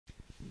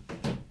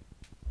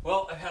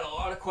Well, I've had a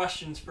lot of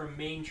questions from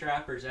Maine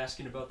trappers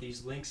asking about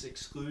these Lynx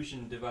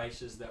Exclusion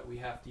devices that we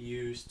have to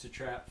use to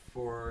trap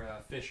for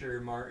fisher,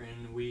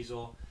 marten,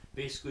 weasel,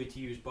 basically to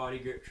use body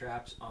grip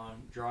traps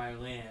on dry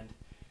land.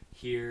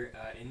 Here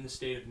in the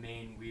state of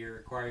Maine, we are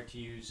required to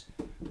use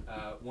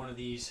one of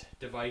these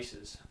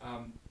devices.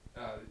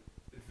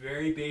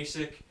 Very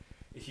basic.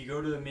 If you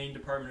go to the Maine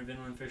Department of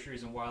Inland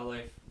Fisheries and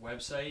Wildlife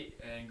website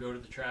and go to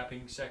the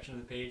trapping section of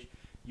the page,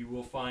 you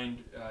will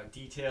find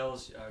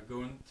details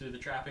going through the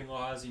trapping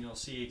laws, and you'll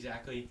see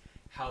exactly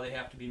how they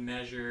have to be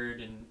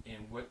measured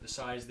and what the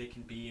size they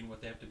can be and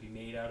what they have to be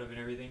made out of and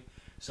everything.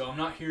 So I'm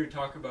not here to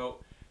talk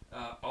about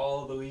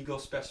all the legal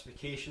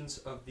specifications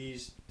of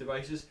these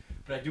devices,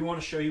 but I do want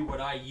to show you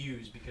what I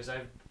use, because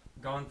I've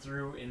gone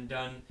through and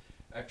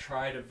I've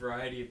tried a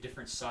variety of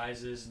different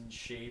sizes and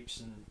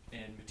shapes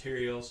and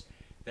materials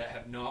that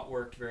have not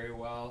worked very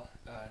well,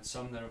 and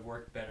some that have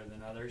worked better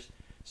than others.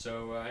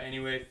 So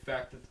anyway, the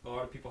fact that a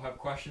lot of people have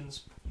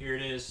questions, here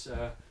it is,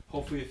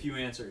 hopefully a few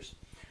answers.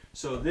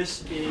 So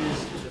this is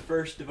the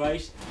first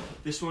device.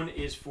 This one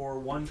is for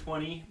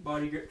 120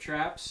 body grip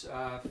traps,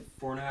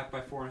 4.5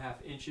 by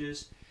 4.5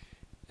 inches.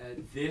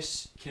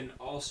 This can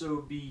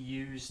also be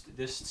used,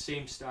 this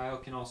same style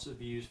can also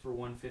be used for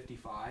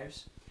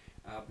 155s.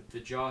 But the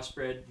jaw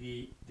spread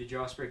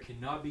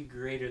cannot be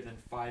greater than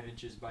 5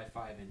 inches by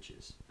 5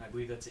 inches. I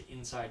believe that's an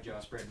inside jaw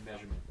spread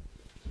measurement.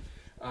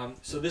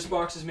 So this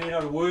box is made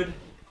out of wood.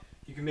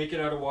 You can make it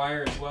out of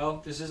wire as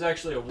well. This is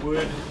actually a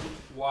wood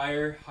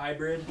wire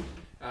hybrid.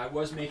 I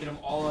was making them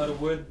all out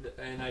of wood,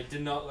 and I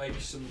did not like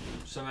some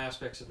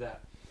aspects of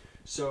that.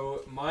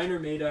 So mine are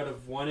made out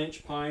of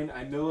 1-inch pine.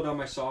 I mill it on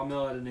my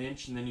sawmill at 1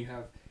 inch, and then you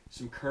have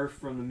some kerf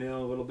from the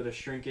mill, a little bit of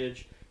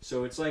shrinkage.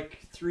 So it's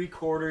like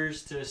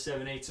 3/4 to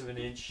 7/8 of an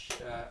inch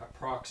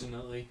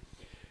approximately.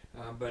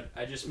 But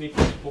I just make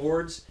these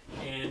boards,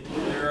 and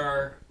there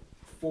are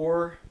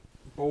 4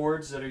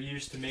 boards that are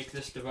used to make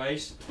this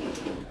device.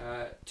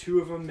 2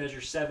 of them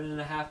measure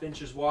 7.5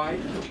 inches wide.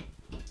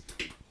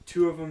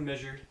 2 of them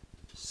measure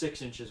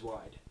 6 inches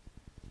wide.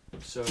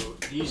 So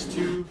these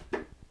 2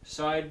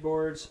 side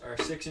boards are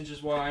 6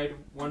 inches wide,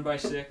 1 by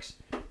 6.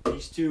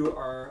 These 2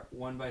 are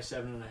 1 by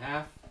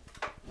 7.5.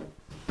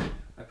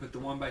 I put the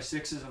 1 by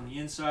 6s on the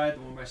inside,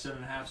 the 1 by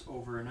 7.5s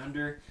over and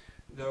under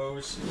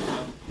those,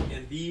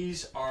 and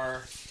these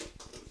are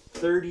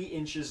 30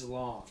 inches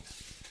long.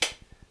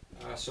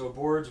 So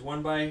boards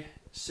 1 by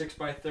 6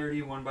 by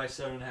 30, 1 by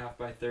 7.5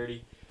 by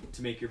 30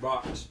 to make your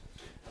box.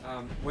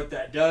 What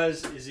that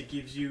does is it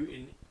gives you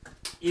an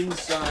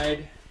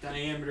inside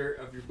diameter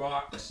of your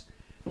box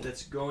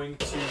that's going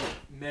to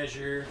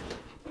measure,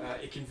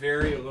 it can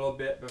vary a little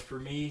bit, but for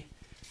me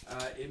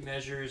it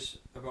measures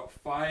about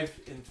 5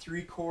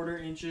 3/4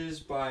 inches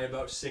by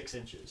about 6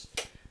 inches.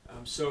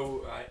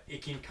 So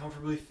it can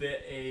comfortably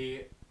fit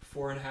a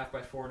 4.5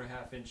 by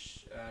 4.5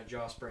 inch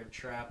jaw spread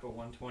trap, a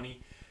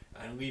 120,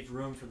 and leave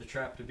room for the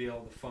trap to be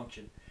able to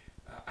function.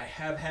 I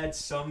have had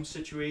some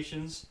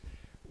situations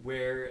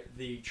where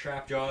the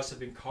trap jaws have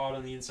been caught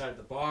on the inside of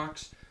the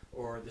box,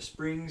 or the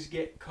springs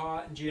get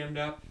caught and jammed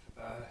up.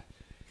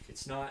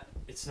 It's not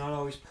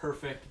always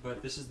perfect,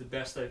 but this is the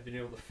best I've been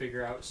able to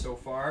figure out so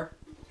far.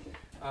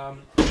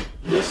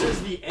 This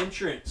is the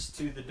entrance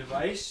to the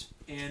device,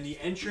 and the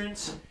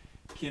entrance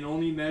can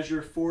only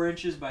measure 4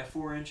 inches by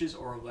 4 inches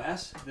or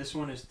less. This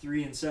one is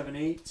 3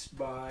 7/8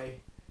 by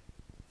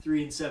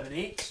 3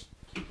 7/8,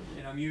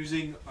 and I'm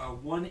using a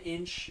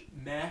 1-inch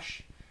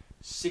mesh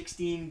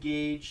 16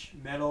 gauge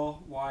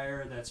metal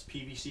wire that's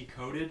PVC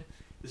coated.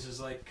 This is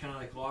like kind of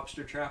like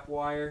lobster trap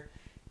wire,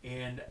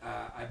 and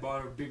I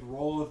bought a big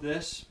roll of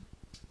this.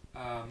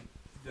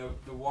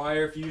 The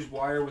wire, if you use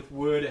wire with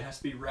wood, it has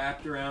to be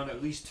wrapped around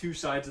at least 2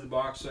 sides of the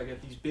box. So I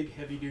got these big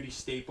heavy duty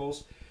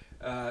staples.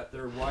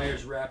 There are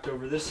wires wrapped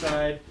over this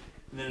side,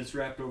 and then it's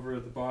wrapped over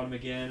the bottom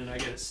again, and I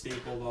get it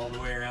stapled all the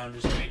way around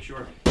just to make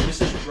sure.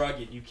 This is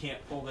rugged. You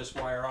can't pull this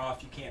wire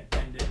off, you can't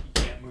bend it, you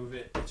can't move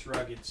it. It's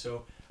rugged,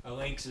 so a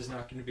Lynx is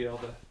not going to be able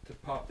to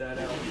pop that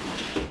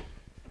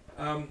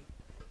out.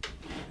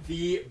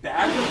 The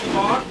back of the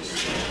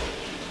box,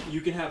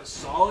 you can have a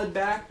solid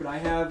back, but I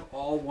have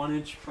all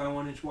 1-inch by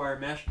 1-inch wire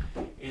mesh,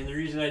 and the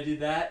reason I did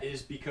that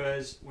is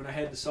because when I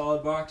had the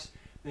solid box,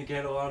 I think I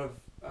had a lot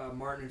of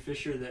marten and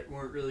fisher that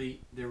weren't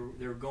really, they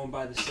were going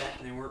by the set,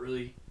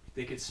 and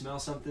they could smell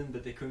something,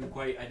 but they couldn't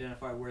quite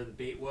identify where the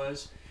bait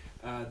was.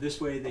 This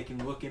way they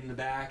can look in the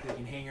back, they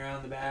can hang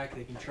around the back,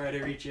 they can try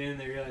to reach in,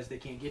 they realize they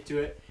can't get to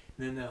it,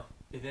 and then they'll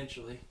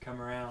eventually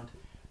come around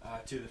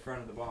to the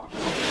front of the box.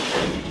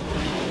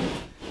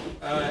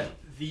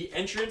 The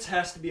entrance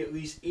has to be at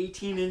least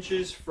 18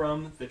 inches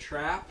from the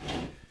trap.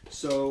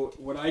 So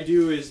what I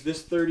do is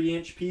this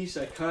 30-inch piece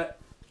I cut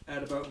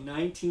at about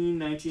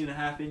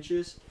 19.5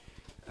 inches.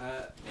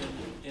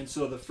 And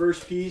so the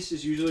first piece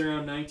is usually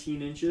around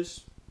 19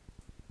 inches.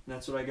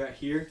 That's what I got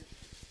here.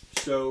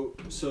 So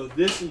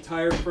this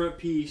entire front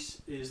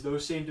piece is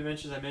those same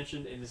dimensions I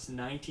mentioned, and it's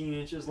 19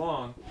 inches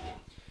long.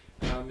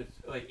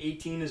 It's like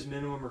 18 is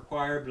minimum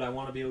required, but I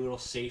want to be a little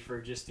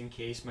safer just in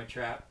case my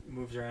trap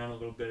moves around a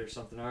little bit or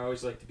something. I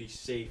always like to be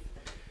safe.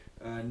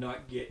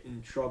 not get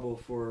in trouble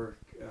for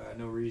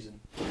no reason.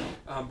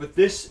 But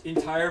this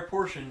entire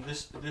portion,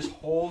 this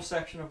whole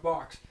section of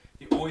box,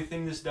 the only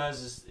thing this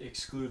does is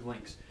exclude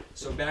lynx.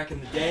 So back in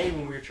the day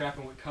when we were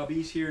trapping with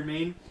cubbies here in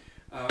Maine,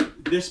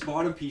 this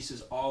bottom piece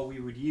is all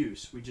we would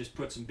use. We'd just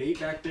put some bait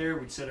back there,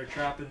 we'd set our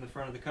trap in the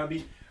front of the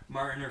cubby,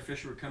 marten or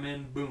fisher would come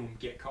in, boom,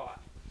 get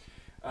caught.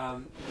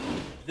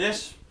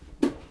 This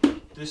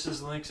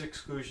is the Lynx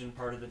Exclusion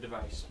part of the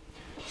device.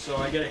 So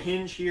I got a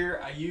hinge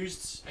here. I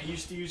used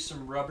to use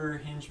some rubber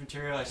hinge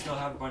material. I still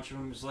have a bunch of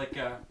them. It's like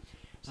a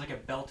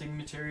belting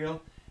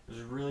material. It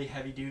was really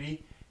heavy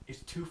duty. It's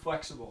too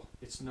flexible.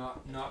 It's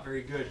not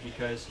very good,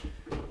 because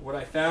what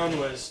I found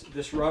was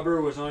this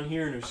rubber was on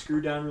here and it was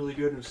screwed down really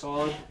good and was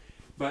solid.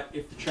 But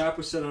if the trap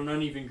was set on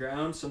uneven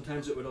ground,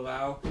 sometimes it would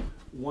allow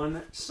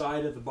one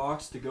side of the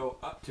box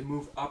to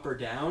move up or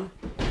down,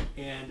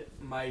 and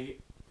my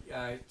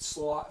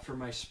slot for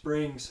my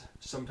springs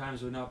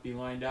sometimes would not be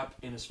lined up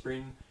and a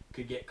spring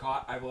could get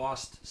caught. I've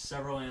lost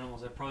several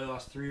animals. I probably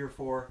lost 3 or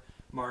 4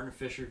 marten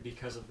fisher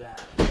because of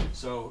that.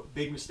 So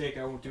big mistake.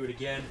 I won't do it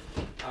again.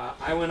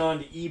 I went on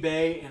to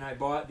eBay and I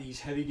bought these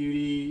heavy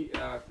duty,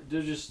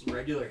 they're just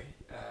regular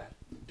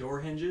door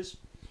hinges,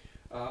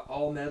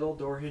 all metal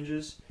door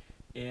hinges,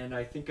 and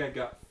I think I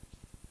got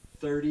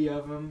 30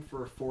 of them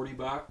for 40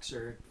 bucks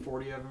or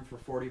 40 of them for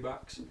 40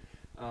 bucks.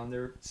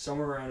 They're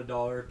somewhere around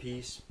 $1 a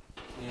piece,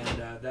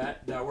 and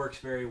that works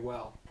very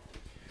well.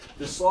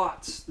 The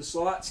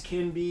slots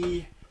can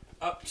be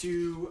up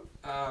to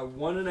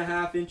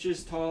 1.5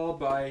 inches tall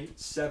by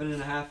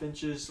 7.5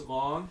 inches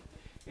long,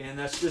 and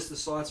that's just the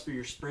slots for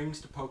your springs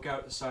to poke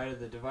out the side of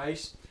the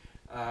device.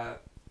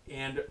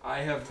 And I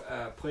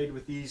have played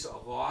with these a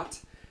lot.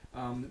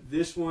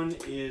 This one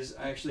is,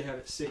 I actually have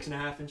it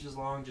 6.5 inches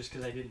long just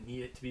because I didn't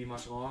need it to be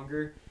much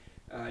longer.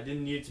 I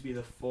didn't need it to be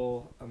the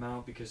full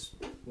amount because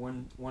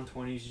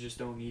 120s you just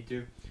don't need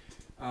to.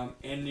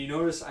 And you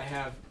notice I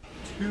have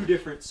 2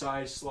 different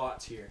size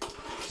slots here.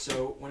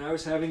 So when I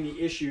was having the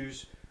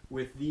issues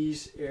with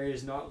these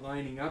areas not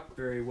lining up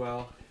very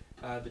well,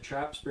 the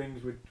trap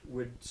springs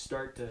would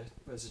start to,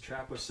 as the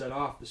trap was set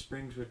off, the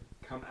springs would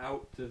come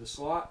out to the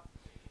slot,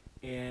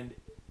 and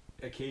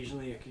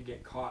occasionally it could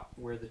get caught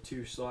where the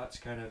 2 slots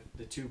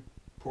the 2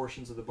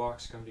 portions of the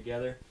box come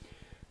together.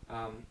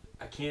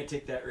 I can't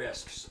take that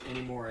risk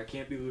anymore. I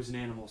can't be losing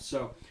animals.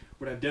 So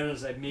what I've done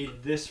is I've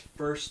made this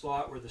first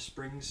slot where the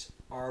springs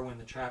are when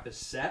the trap is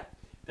set,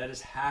 that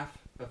is half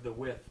of the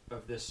width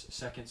of this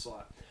second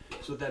slot.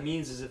 So what that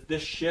means is if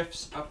this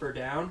shifts up or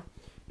down,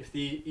 if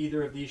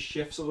either of these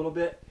shifts a little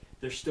bit,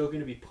 there's still going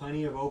to be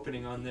plenty of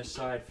opening on this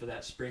side for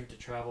that spring to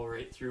travel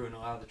right through and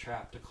allow the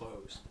trap to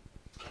close.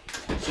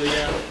 So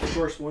yeah, of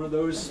course, one of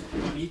those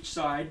on each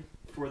side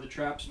for the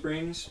trap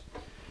springs,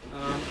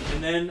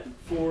 and then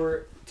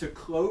to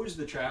close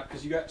the trap,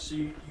 because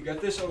you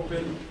got this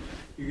open,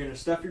 you're gonna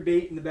stuff your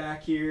bait in the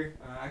back here.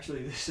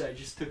 Actually, I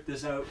just took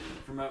this out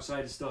from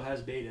outside. It still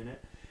has bait in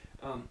it,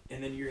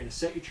 and then you're gonna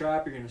set your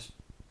trap. You're gonna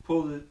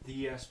pull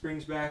the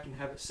springs back and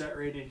have it set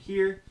right in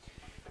here,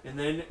 and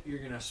then you're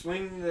gonna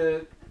swing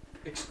the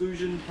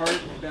exclusion part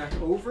back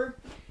over.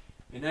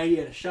 And now you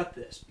got to shut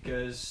this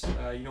because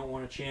you don't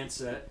want a chance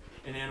that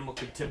an animal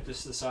could tip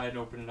this to the side and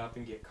open it up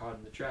and get caught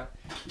in the trap.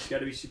 It's got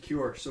to be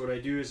secure. So what I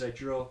do is I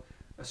drill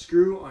a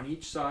screw on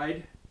each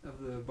side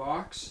of the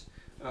box,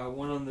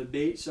 one on the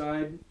bait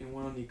side and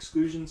one on the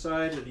exclusion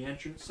side or the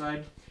entrance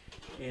side.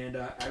 And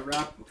I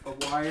wrap a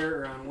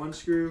wire around one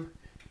screw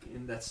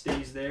and that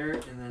stays there.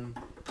 And then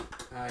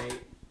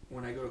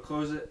when I go to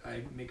close it,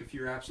 I make a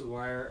few wraps of the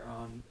wire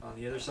on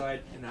the other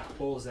side, and that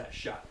pulls that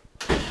shut.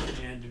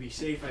 And to be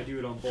safe, I do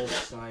it on both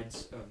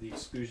sides of the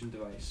exclusion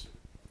device.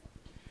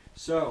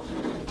 So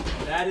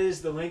that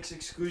is the Lynx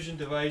Exclusion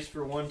device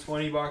for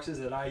 120 boxes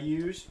that I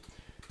use.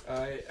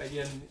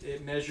 Again,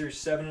 it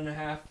measures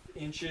 7.5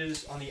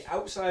 inches on the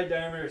outside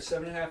diameter. It's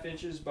 7.5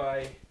 inches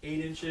by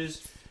 8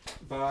 inches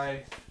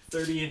by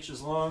 30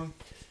 inches long.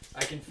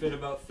 I can fit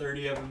about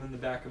 30 of them in the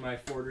back of my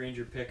Ford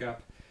Ranger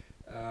pickup,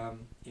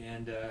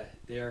 and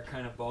they are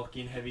kind of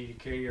bulky and heavy to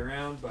carry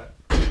around, but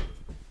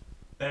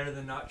better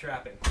than not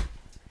trapping.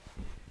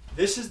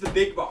 This is the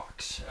big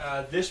box.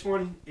 This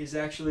one is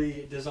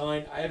actually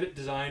designed, I have it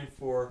designed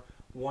for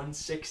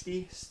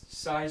 160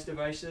 size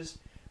devices.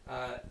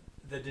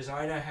 The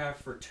design I have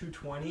for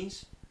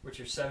 220s, which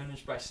are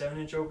 7-inch by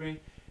 7-inch opening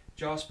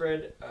jaw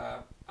spread,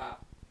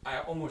 I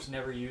almost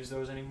never use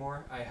those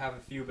anymore. I have a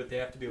few, but they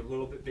have to be a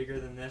little bit bigger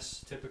than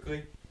this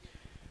typically.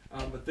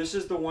 But this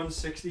is the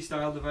 160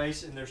 style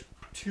device, and there's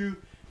 2.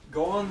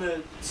 Go on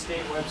the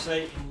state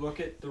website and look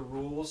at the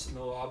rules in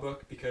the law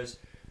book, because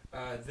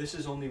this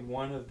is only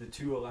one of the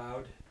 2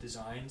 allowed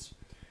designs.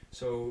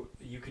 So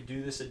you could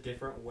do this a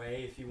different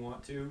way if you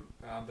want to,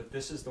 but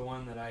this is the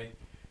one that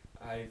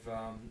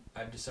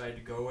I've decided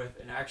to go with.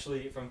 And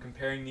actually, if I'm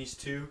comparing these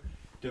 2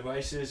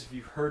 devices, if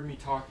you've heard me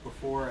talk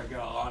before, I've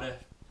got a lot of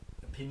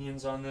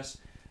opinions on this.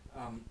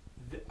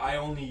 I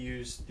only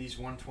use these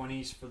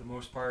 120s for the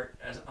most part,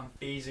 as I'm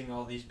phasing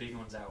all these big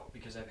ones out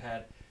because I've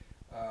had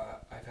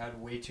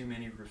way too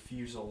many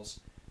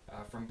refusals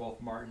from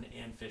both marten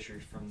and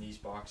fishers from these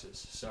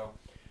boxes. So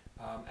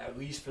at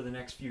least for the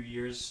next few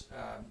years,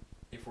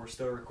 if we're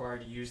still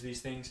required to use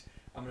these things,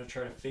 I'm going to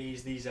try to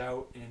phase these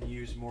out and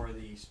use more of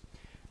these.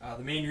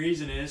 The main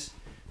reason is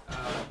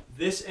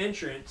this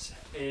entrance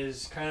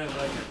is kind of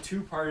like a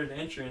two-parted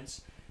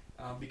entrance.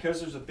 Because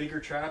there's a bigger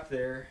trap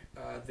there,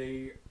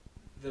 the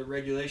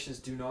regulations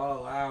do not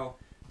allow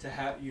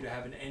you to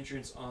have an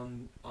entrance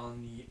on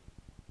the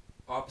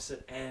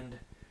opposite end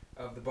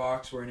of the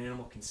box where an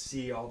animal can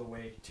see all the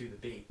way to the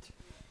bait.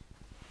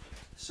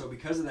 So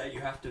because of that, you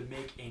have to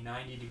make a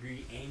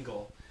 90-degree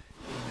angle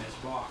in this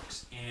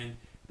box, and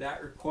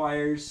that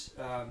requires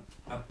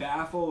a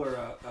baffle or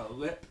a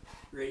lip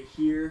right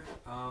here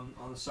on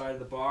the side of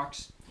the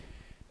box,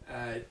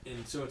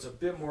 and so it's a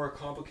bit more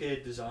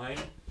complicated design,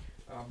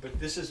 but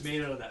this is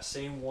made out of that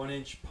same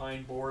 1-inch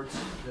pine boards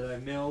that I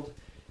milled,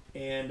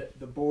 and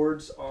the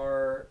boards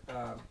are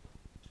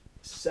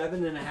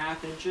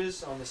 7.5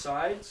 inches on the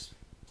sides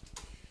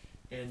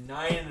and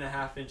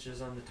 9.5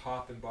 inches on the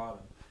top and bottom.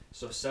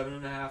 So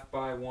 7.5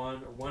 by 1, or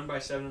 1 by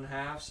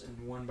 7.5s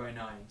and 1 by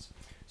 9s.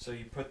 So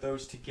you put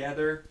those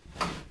together.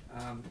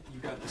 You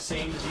got the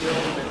same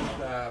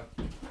deal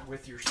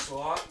with your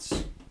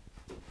slots.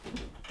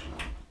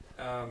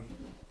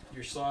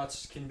 Your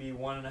slots can be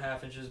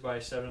 1.5 inches by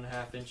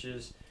 7.5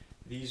 inches.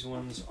 These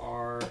ones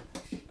are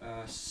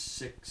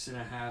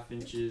 6.5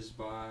 inches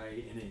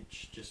by 1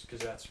 inch, just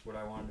because that's what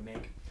I wanted to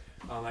make.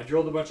 I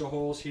drilled a bunch of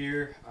holes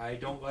here. I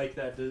don't like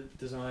that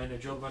design. I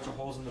drilled a bunch of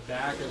holes in the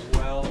back as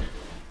well.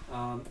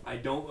 I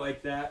don't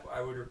like that.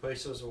 I would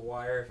replace those with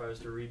wire if I was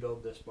to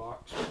rebuild this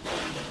box.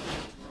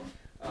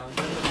 Then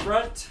the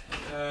front,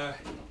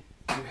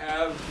 you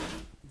have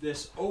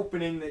this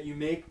opening that you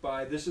make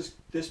by this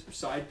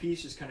side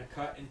piece is kind of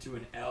cut into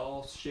an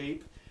L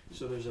shape.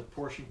 So there's a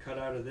portion cut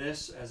out of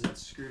this as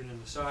it's screwed into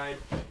the side.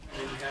 And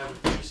then you have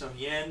a piece on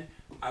the end.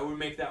 I would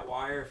make that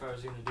wire if I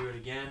was going to do it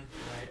again.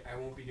 I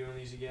won't be doing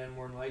these again,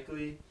 more than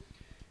likely.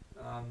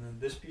 Then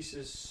this piece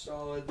is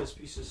solid, this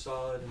piece is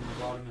solid, and the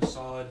bottom is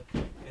solid.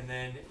 And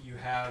then you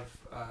have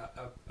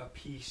a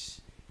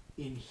piece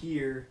in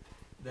here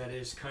that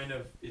is kind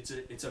of,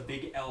 it's a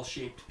big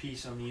L-shaped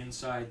piece on the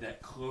inside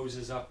that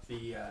closes up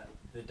the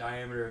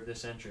diameter of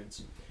this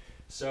entrance.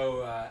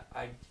 So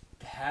I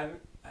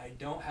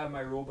don't have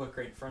my rule book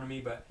right in front of me,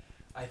 but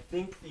I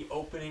think the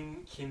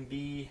opening can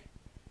be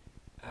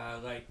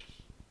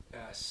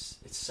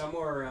it's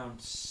somewhere around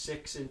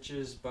 6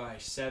 inches by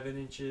 7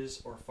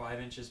 inches or 5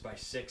 inches by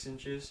 6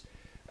 inches.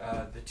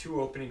 The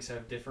two openings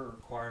have different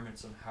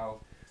requirements on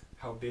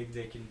how big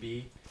they can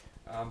be.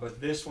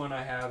 But this one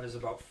I have is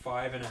about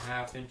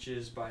 5.5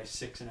 inches by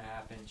 6.5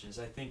 inches.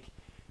 I think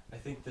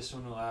this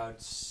one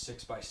allowed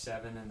 6 by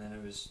 7, and then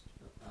it was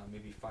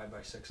maybe 5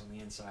 by 6 on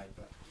the inside.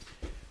 But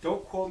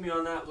don't quote me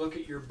on that. Look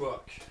at your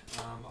book.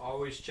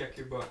 Always check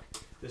your book.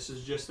 This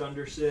is just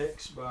under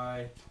 6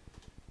 by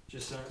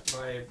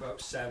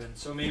about 7.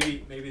 So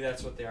maybe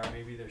that's what they are.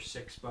 Maybe they're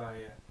 6 by.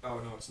 Oh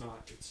no, it's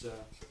not. It's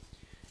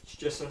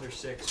just under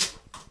 6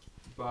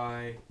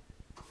 by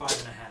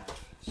 5.5.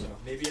 So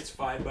maybe it's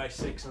 5 by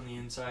 6 on the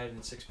inside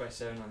and 6 by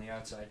 7 on the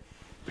outside.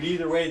 But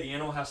either way, the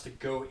animal has to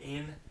go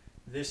in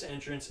this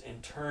entrance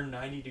and turn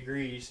 90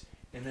 degrees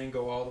and then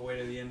go all the way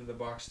to the end of the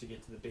box to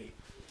get to the bait.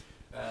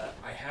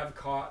 I have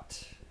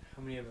caught,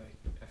 how many have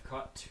I've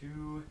caught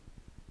two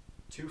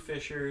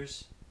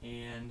fishers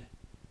and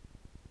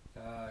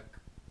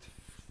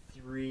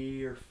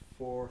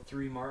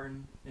 3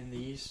 marten in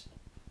these,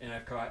 and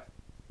I've caught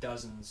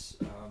dozens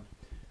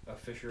of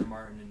fisher and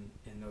marten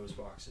in those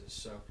boxes.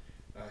 So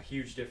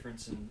huge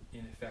difference in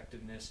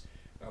effectiveness.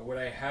 What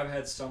I have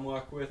had some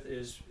luck with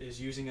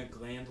is using a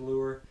gland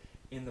lure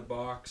in the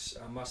box.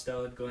 A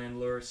mustelid gland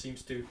lure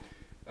seems to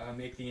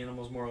make the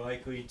animals more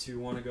likely to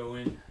want to go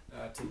in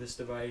to this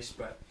device.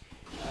 But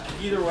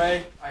either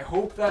way, I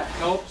hope that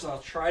helps. I'll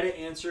try to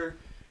answer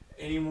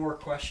any more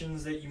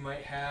questions that you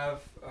might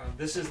have.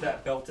 This is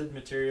that belted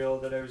material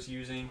that I was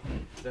using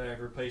that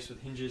I've replaced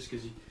with hinges,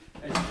 because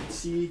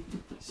as you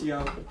can see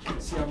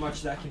how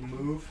much that can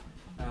move.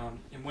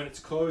 And when it's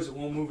closed, it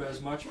won't move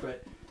as much,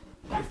 but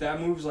if that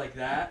moves like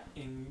that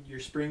and your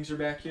springs are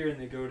back here and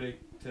they go to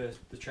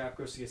the trap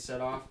goes to get set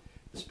off,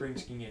 the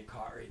springs can get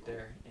caught right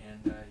there,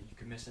 and you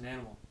can miss an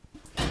animal.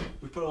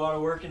 We put a lot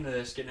of work into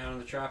this, getting out on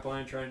the trap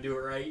line, trying to do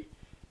it right,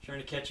 trying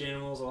to catch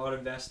animals, a lot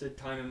invested,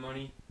 time and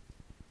money.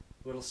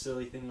 A little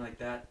silly thing like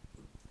that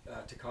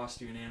to cost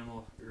you an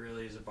animal, it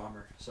really is a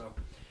bummer. So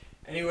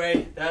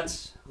anyway,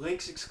 that's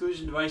Lynx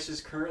Exclusion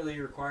devices currently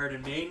required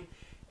in Maine,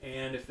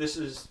 and if this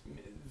is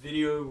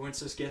video,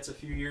 once this gets a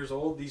few years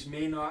old, these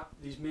may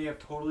have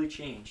totally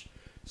changed.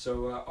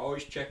 So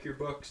always check your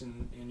books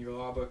and your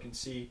law book and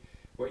see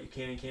what you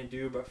can and can't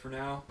do, but for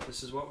now,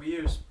 this is what we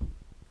use.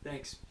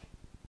 Thanks.